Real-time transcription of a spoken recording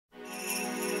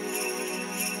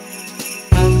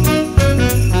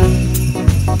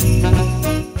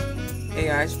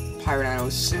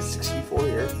Pyrodino64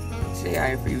 here. Today I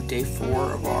have for you day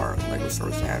 4 of our LEGO Star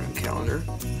Wars Advent calendar.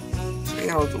 So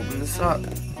yeah, let's open this up.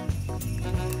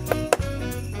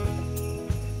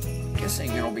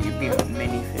 Guessing it'll be a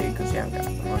minifig because we haven't got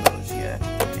one of those yet.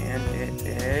 And it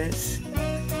is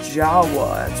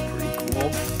Jawa. That's pretty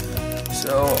cool.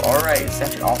 So alright, it's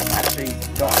actually awesome. I actually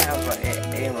don't have a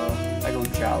LEGO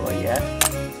Jawa yet.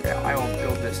 Yeah, I will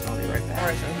build this and I'll be right back.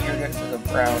 Alright, so here this is a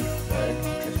brown hood,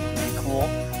 which is pretty cool.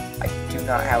 I do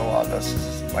not have a lot of those. This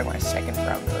is like my second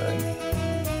brown hood.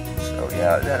 So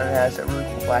yeah, then it has a really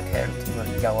cool black head with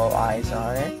some yellow eyes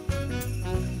on it.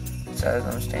 It says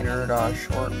standard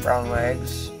short brown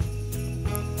legs.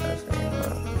 It has a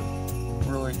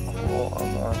really cool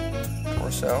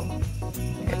torso.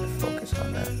 You get to focus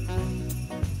on that.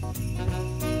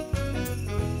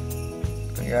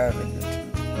 So yeah, the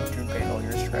YouTube bagel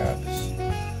ear straps.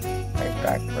 Nice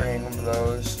back printing of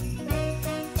those.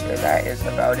 So that is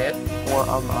about it for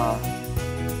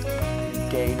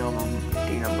day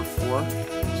number 4.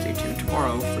 Stay tuned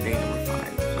tomorrow for day number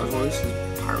 5. So as always, this is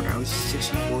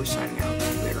Pyrodino64 signing out.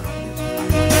 See you later.